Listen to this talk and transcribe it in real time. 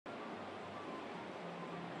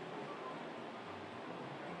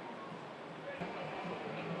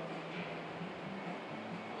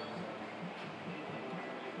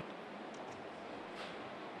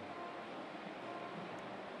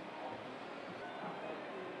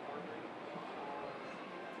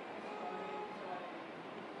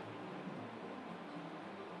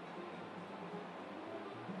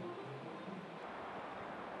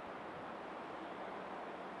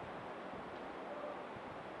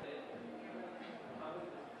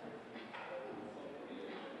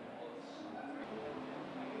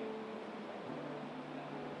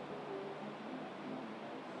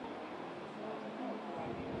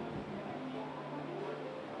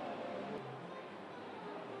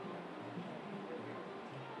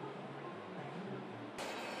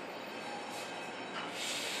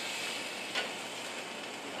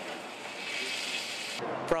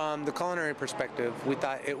From the culinary perspective, we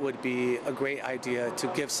thought it would be a great idea to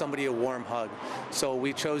give somebody a warm hug. So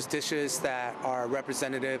we chose dishes that are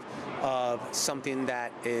representative of something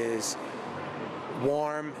that is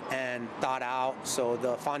warm and thought out. So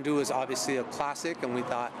the fondue is obviously a classic, and we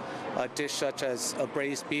thought a dish such as a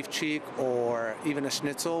braised beef cheek or even a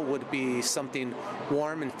schnitzel would be something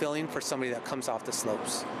warm and filling for somebody that comes off the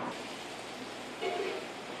slopes.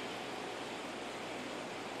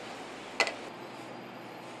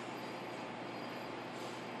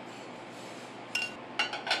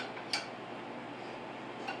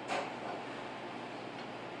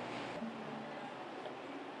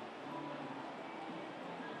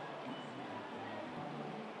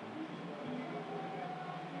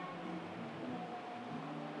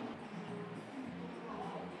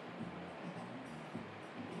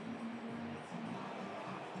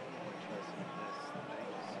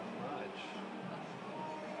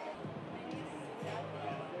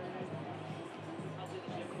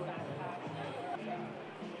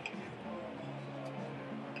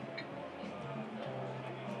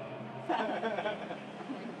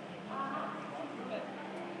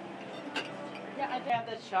 Yeah, I have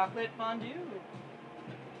the chocolate fondue. And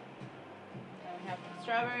we have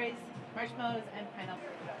strawberries, marshmallows, and pineapple.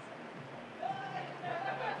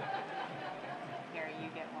 Here, you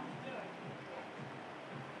get one.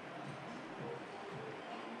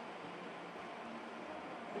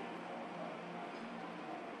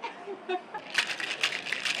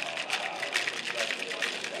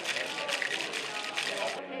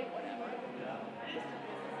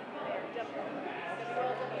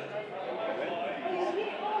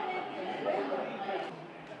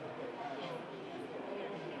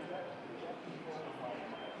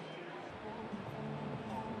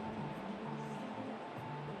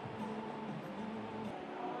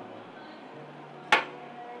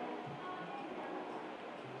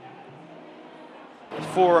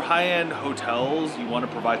 For high-end hotels, you want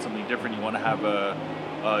to provide something different. You want to have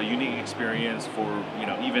a unique experience for, you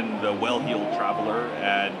know, even the well-heeled traveler.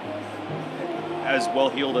 And as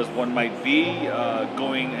well-heeled as one might be,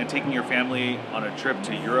 going and taking your family on a trip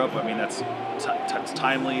to Europe, I mean, that's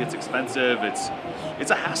timely, it's expensive,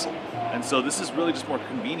 it's a hassle. And so this is really just more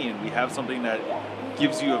convenient. We have something that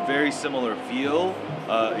gives you a very similar feel.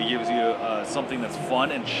 It gives you something that's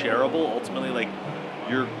fun and shareable. Ultimately, like,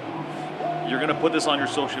 you're gonna put this on your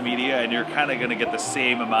social media and you're kind of gonna get the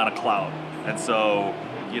same amount of clout. And so,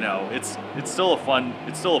 you know, it's still a fun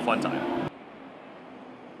time.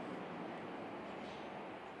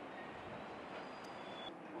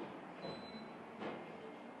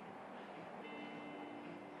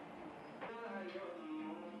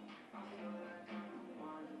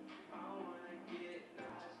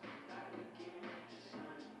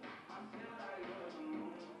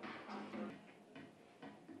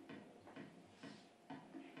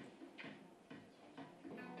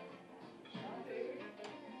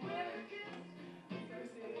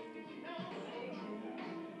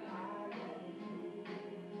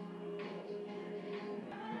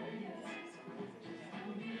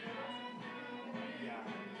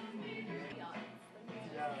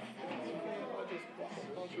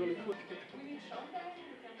 Really quick.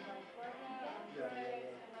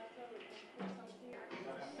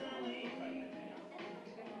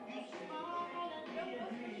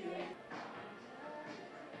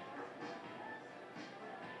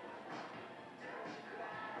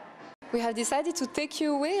 We have decided to take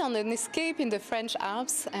you away on an escape in the French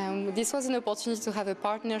Alps. This was an opportunity to have a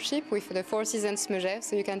partnership with the Four Seasons Megève,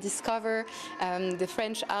 so you can discover the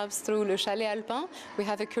French Alps through le chalet alpin. We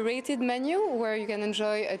have a curated menu where you can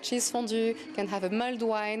enjoy a cheese fondue, you can have a mulled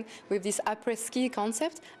wine with this après-ski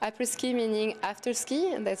concept. Après-ski meaning after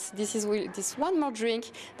ski, and this one more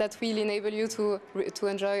drink that will enable you to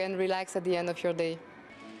enjoy and relax at the end of your day.